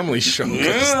family show.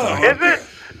 Yeah. Is it?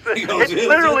 It's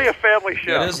literally a family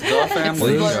show. It is the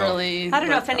family show. Literally. I don't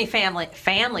know if any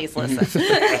families listen.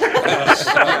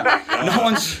 No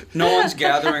one's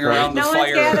gathering around the No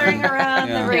fire. one's gathering around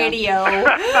Yeah. the radio.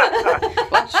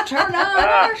 Let's turn on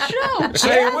our show.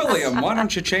 Say, William, why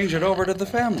don't you change it over to the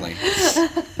family?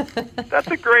 That's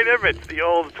a great image. It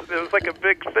was like a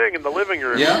big thing in the living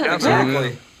room. Yeah,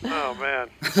 exactly. Oh, man.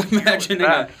 Imagining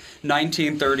a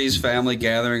 1930s family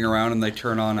gathering around and they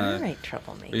turn on All a... right,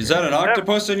 troublemaker. Is that an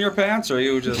octopus in your pants, or are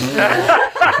you just...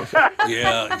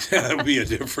 Yeah, that would be a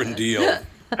different deal.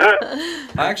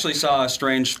 I actually saw a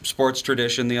strange sports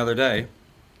tradition the other day.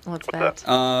 What's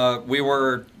that? We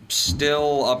were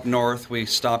still up north. We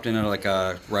stopped in at like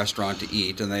a restaurant to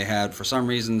eat, and they had, for some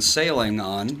reason, sailing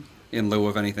on in lieu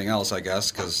of anything else, I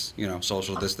guess, because, you know,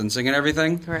 social distancing and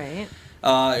everything. Right.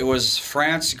 It was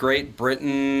France, Great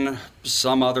Britain,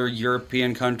 some other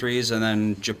European countries, and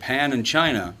then Japan and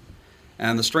China.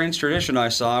 And the strange tradition I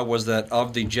saw was that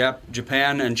of the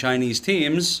Japan and Chinese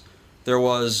teams, there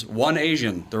was one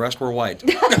Asian. The rest were white.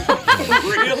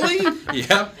 Really?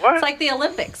 Yep. It's like the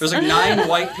Olympics. There's like 9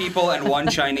 white people and 1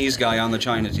 Chinese guy on the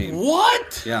China team.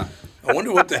 What? Yeah. I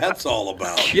wonder what that's all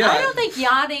about. Yeah. I don't think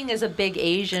yachting is a big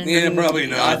Asian. Yeah, probably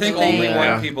not. I think thing. only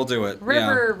Yeah. white people do it.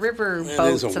 River It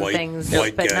boats is a and white- things,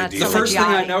 white but guy not deal. so The much first thing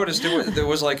I yachting. noticed, it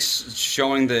was like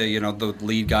showing the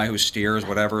lead guy who steers,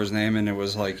 whatever his name, and it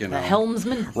was like, The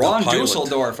helmsman. Ron The pilot.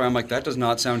 Dusseldorf. I'm like, that does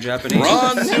not sound Japanese.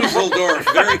 Ron Dusseldorf,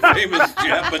 very famous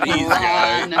Japanese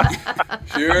guy. Ron.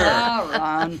 Sure. Oh,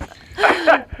 Ron.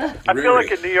 I feel like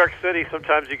in New York City,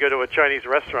 sometimes you go to a Chinese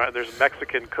restaurant and there's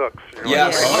Mexican cooks. You're like,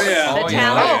 Yes. Oh, yeah. Oh,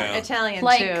 Italian, yeah. Italian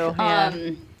Like, too. Yeah.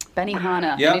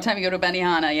 Benihana. Yep. Anytime you go to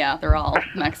Benihana, yeah, they're all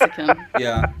Mexican.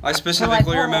 Yeah, I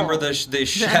specifically oh, remember the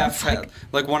chef,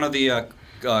 like one of the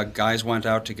guys went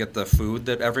out to get the food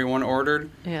that everyone ordered,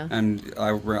 Yeah. and I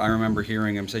remember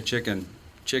hearing him say chicken,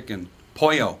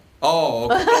 pollo.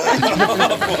 Oh,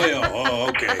 okay. Oh,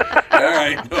 okay. All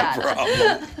right, no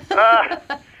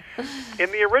problem. In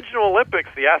the original Olympics,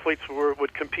 the athletes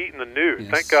would compete in the nude.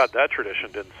 Yes. Thank God that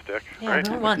tradition didn't stick. Yeah, Right?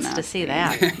 who wants to see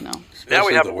that? No. Now we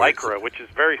Especially have the white- lycra, which is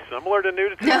very similar to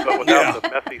nudity, but without the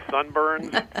messy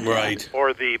sunburns Right.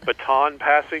 or the baton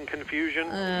passing confusion.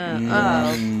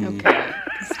 Okay.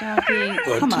 Stoppy.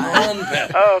 Come on. Baton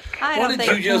pass. Oh, I What don't did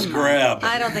think, you just grab?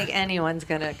 I don't think anyone's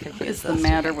going to confuse What is the those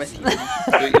matter two with things.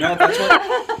 you? You know,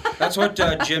 that's what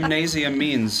gymnasium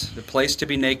means. The place to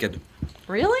be naked.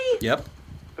 Really? Yep.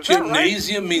 is that right?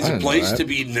 Gymnasium means I a didn't know place that. to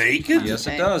be naked? Yes,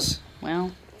 Okay. it does.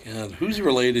 Well, God, who's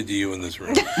related to you in this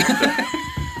room? To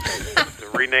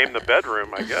rename the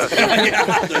bedroom, I guess.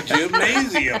 Yeah, the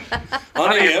gymnasium.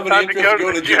 Honey, you have Time any to interest go in to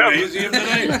going the to gym. gymnasium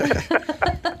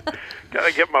tonight?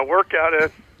 Gotta get my workout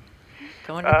in.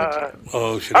 Going to the gym.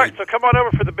 Oh, should All I? right, so come on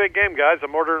over for the big game, guys.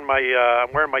 I'm ordering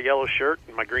I'm wearing my yellow shirt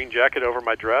and my green jacket over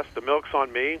my dress. The milk's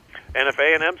on me. And if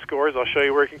A&M scores, I'll show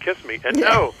you where you can kiss me. And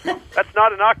no, that's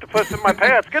not an octopus in my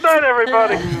pants. Good night,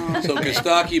 everybody. So,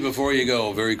 Kostaki, before you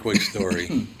go, very quick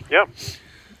story. Yep.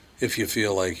 If you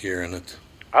feel like hearing it.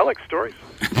 I like stories.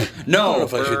 No, I don't know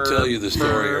if I should tell you the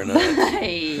story or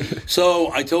not.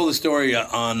 So I told the story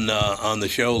on the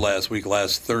show last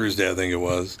Thursday, I think it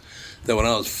was, that when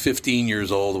I was 15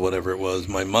 years old or whatever it was,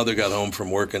 my mother got home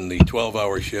from working the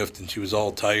 12-hour shift, and she was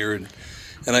all tired.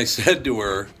 And I said to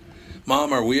her,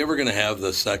 Mom, are we ever going to have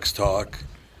the sex talk?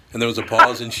 And there was a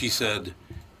pause, and she said,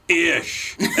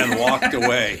 ish, and walked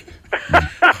away.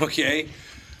 Okay?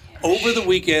 Over the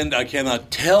weekend, I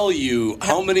cannot tell you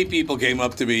how many people came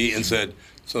up to me and said,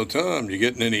 so, Tom, you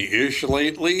getting any ish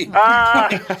lately? So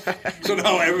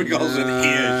now everybody calls it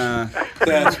ish.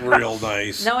 That's real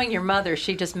nice. Knowing your mother,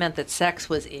 she just meant that sex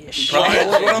was ish. Right,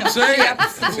 that's what I'm saying.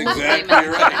 That's exactly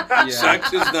right. Yeah.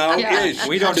 Sex is now ish.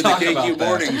 We don't to talk the about KQ that.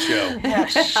 Morning Show.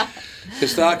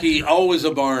 Kostaki, always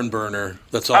a barn burner.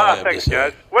 That's all I have Thanks, to say.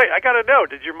 guys. Wait, I got to know,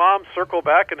 did your mom circle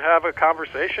back and have a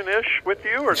conversation-ish with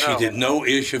you, or no? She did no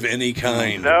ish of any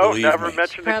kind. No, believe never me.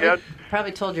 mentioned again?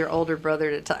 Probably told your older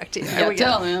brother to talk to you. Yeah,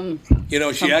 tell him. You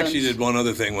know, she actually did one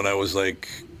other thing when I was like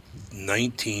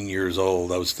 19 years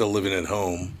old. I was still living at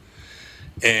home.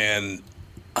 And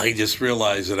I just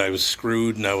realized that I was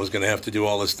screwed and I was going to have to do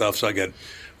all this stuff. So I got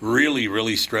really,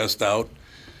 really stressed out.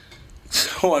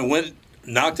 So I went,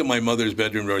 knocked at my mother's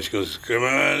bedroom door. She goes, come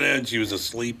on in. She was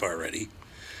asleep already.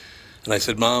 And I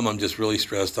said, Mom, I'm just really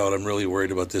stressed out. I'm really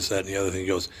worried about this, that, and the other thing. He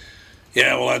goes,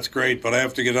 yeah, well, that's great, but I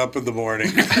have to get up in the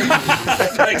morning.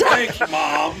 Like, thanks,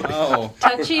 Mom. Oh.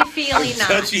 Touchy-feely not.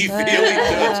 Touchy-feely touch.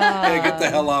 Yeah, get the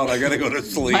hell out. I got to go to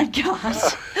sleep. My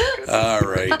gosh. All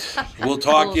right. We'll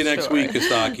talk to you next week,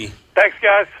 Kostaki. Thanks,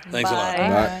 guys. Thanks a lot.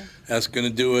 Bye. That's going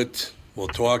to do it. We'll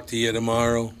talk to you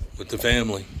tomorrow with the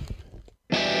family.